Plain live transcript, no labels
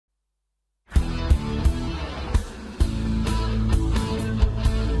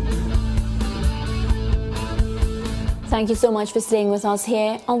Thank you so much for staying with us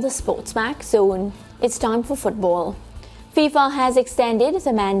here on the SportsMax Zone. It's time for football. FIFA has extended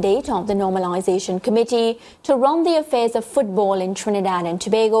the mandate of the Normalization Committee to run the affairs of football in Trinidad and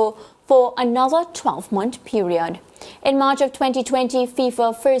Tobago for another 12-month period. In March of 2020,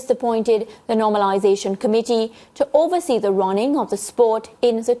 FIFA first appointed the Normalization Committee to oversee the running of the sport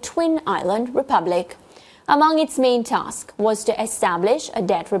in the Twin Island Republic. Among its main tasks was to establish a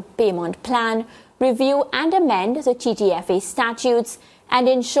debt repayment plan, review and amend the TTFA statutes, and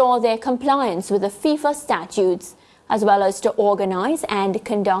ensure their compliance with the FIFA statutes, as well as to organize and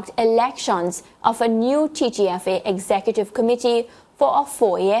conduct elections of a new TTFA executive committee for a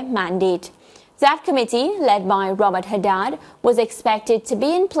 4-year mandate. That committee, led by Robert Haddad, was expected to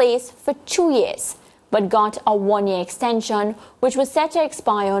be in place for 2 years, but got a 1-year extension, which was set to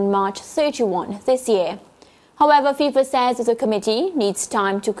expire on March 31 this year. However, FIFA says the committee needs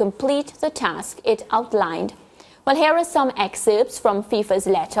time to complete the task it outlined. Well, here are some excerpts from FIFA's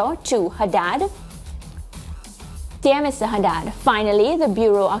letter to Haddad. Dear Mr. Haddad, finally, the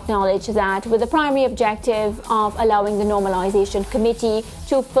Bureau acknowledged that with the primary objective of allowing the Normalization Committee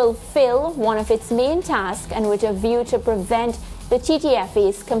to fulfill one of its main tasks and with a view to prevent the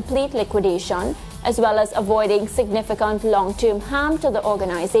TTFA's complete liquidation, as well as avoiding significant long-term harm to the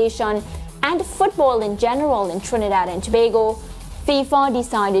organization and football in general in Trinidad and Tobago, FIFA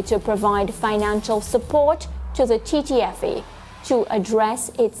decided to provide financial support to the TTFA to address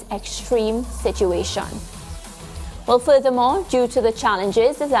its extreme situation. Well, furthermore, due to the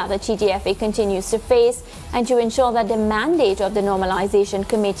challenges that the TTFA continues to face and to ensure that the mandate of the Normalization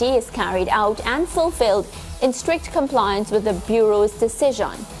Committee is carried out and fulfilled in strict compliance with the Bureau's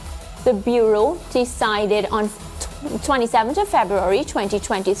decision, the Bureau decided on 27th of February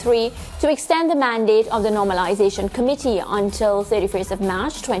 2023 to extend the mandate of the Normalization Committee until 31st of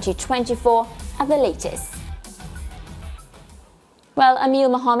March 2024 at the latest. Well, Amiel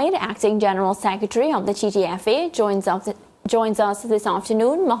Mohammed, Acting General Secretary of the TTFA, joins us this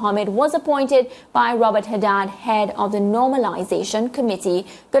afternoon. Mohammed was appointed by Robert Haddad, head of the Normalization Committee.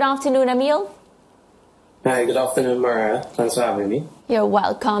 Good afternoon, Amiel. Hi, good afternoon, Mariah. Thanks for having me. You're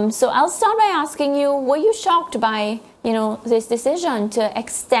welcome. So I'll start by asking you, were you shocked by, this decision to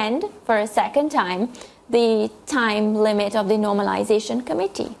extend for a second time the time limit of the Normalization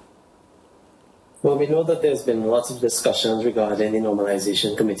Committee? Well, we know that there's been lots of discussions regarding the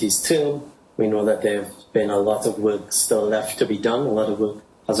Normalization Committee's term. We know that there's been a lot of work still left to be done. A lot of work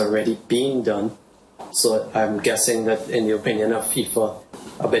has already been done. So I'm guessing that in the opinion of FIFA,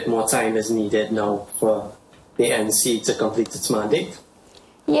 a bit more time is needed now for the NC to complete its mandate.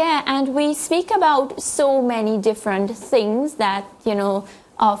 Yeah, and we speak about so many different things that,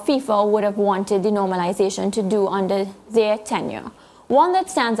 FIFA would have wanted the Normalization to do under their tenure. One that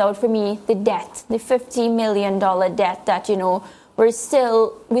stands out for me, the debt, the $50 million debt that, we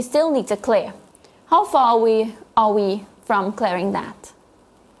still need to clear. How far are we from clearing that?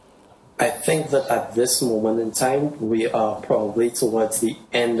 I think that at this moment in time, we are probably towards the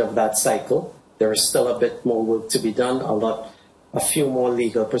end of that cycle. There is still a bit more work to be done, a few more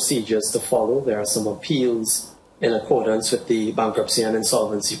legal procedures to follow. There are some appeals in accordance with the bankruptcy and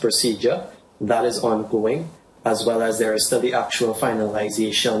insolvency procedure that is ongoing, as well as there is still the actual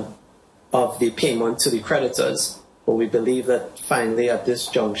finalization of the payment to the creditors. But we believe that finally at this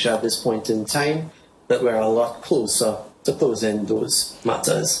juncture, at this point in time, that we're a lot closer to closing those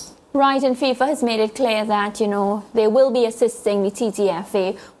matters. Right, and FIFA has made it clear that, they will be assisting the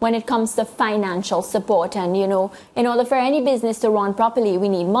TTFA when it comes to financial support. And, in order for any business to run properly, we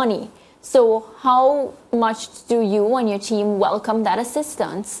need money. So how much do you and your team welcome that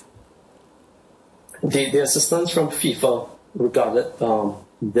assistance? The assistance from FIFA regarding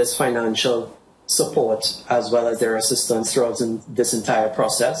this financial support, as well as their assistance throughout this entire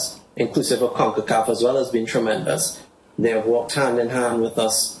process, inclusive of CONCACAF as well, has been tremendous. They have worked hand in hand with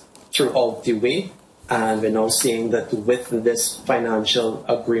us throughout the way, and we're now seeing that with this financial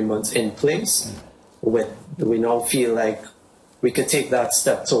agreement in place, we now feel like we could take that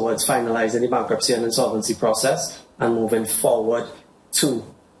step towards finalizing the bankruptcy and insolvency process and moving forward to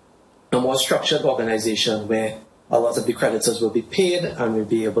a more structured organization where a lot of the creditors will be paid and we'll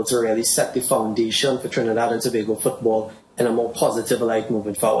be able to really set the foundation for Trinidad and Tobago football in a more positive light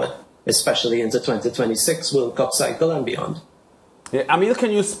moving forward, especially into 2026 World Cup cycle and beyond. Yeah, Amiel,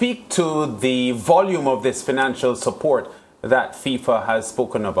 can you speak to the volume of this financial support that FIFA has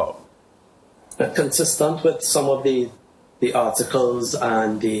spoken about? Consistent with some of the articles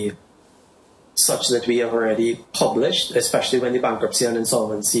and the such that we have already published, especially when the bankruptcy and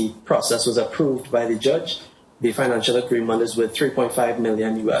insolvency process was approved by the judge, the financial agreement is with $3.5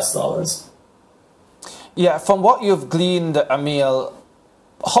 million US. Yeah, from what you've gleaned, Amiel,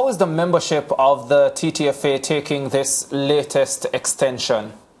 how is the membership of the TTFA taking this latest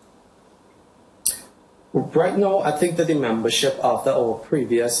extension? Right now, I think that the membership after our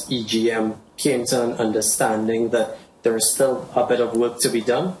previous EGM came to an understanding that there is still a bit of work to be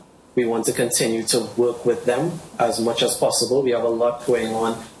done. We want to continue to work with them as much as possible. We have a lot going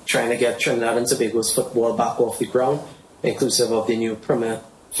on trying to get Trinidad and Tobago's football back off the ground, inclusive of the new Premier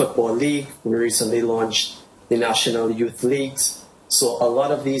Football League. We recently launched the National Youth Leagues. So a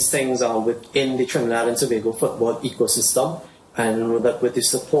lot of these things are within the Trinidad and Tobago football ecosystem, and with the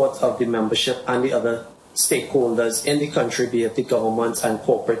support of the membership and the other stakeholders in the country, be it the government and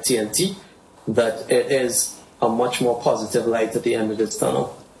corporate TNT, that it is a much more positive light at the end of this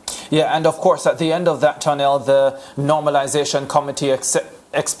tunnel. Yeah, and of course, at the end of that tunnel, the normalization committee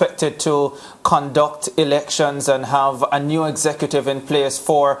expected to conduct elections and have a new executive in place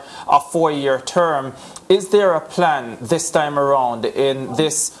for a 4-year term. Is there a plan this time around in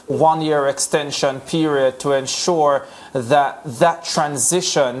this 1-year extension period to ensure that that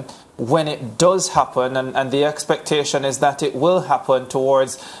transition, when it does happen, and the expectation is that it will happen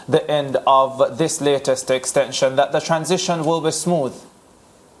towards the end of this latest extension, that the transition will be smooth?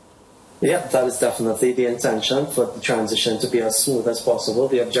 Yeah, that is definitely the intention, for the transition to be as smooth as possible.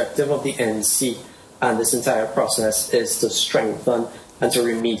 The objective of the NC and this entire process is to strengthen and to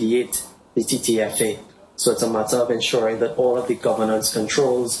remediate the TTFA. So it's a matter of ensuring that all of the governance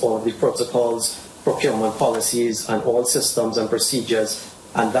controls, all of the protocols, procurement policies, and all systems and procedures,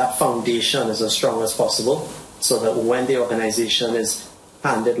 and that foundation is as strong as possible, so that when the organization is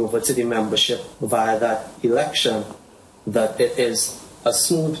handed over to the membership via that election, that it is a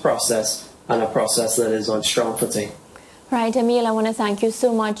smooth process and a process that is on strong footing. Right, Amiel, I want to thank you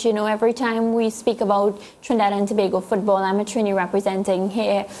so much. You know, every time we speak about Trinidad and Tobago football, I'm a Trini representing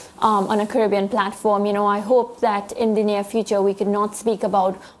here on a Caribbean platform. You know, I hope that in the near future we could not speak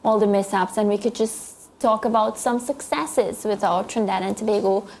about all the mishaps and we could just talk about some successes with our Trinidad and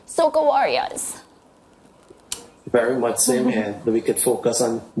Tobago Soca Warriors. Very much same here, that we could focus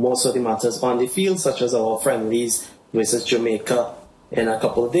on most of the matters on the field, such as our friendlies versus Jamaica in a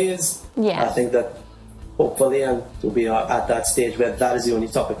couple of days. Yeah. I think that hopefully and we'll be at that stage where that is the only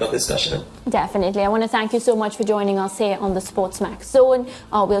topic of discussion. Definitely. I want to thank you so much for joining us here on the SportsMax Zone.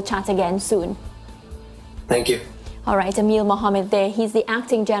 We'll chat again soon. Thank you. All right, Amiel Mohammed there. He's the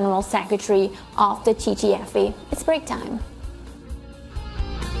Acting General Secretary of the TTFA. It's break time.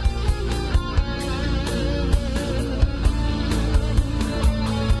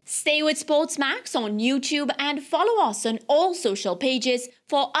 Stay with SportsMax on YouTube and follow us on all social pages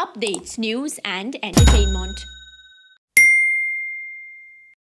for updates, news and entertainment.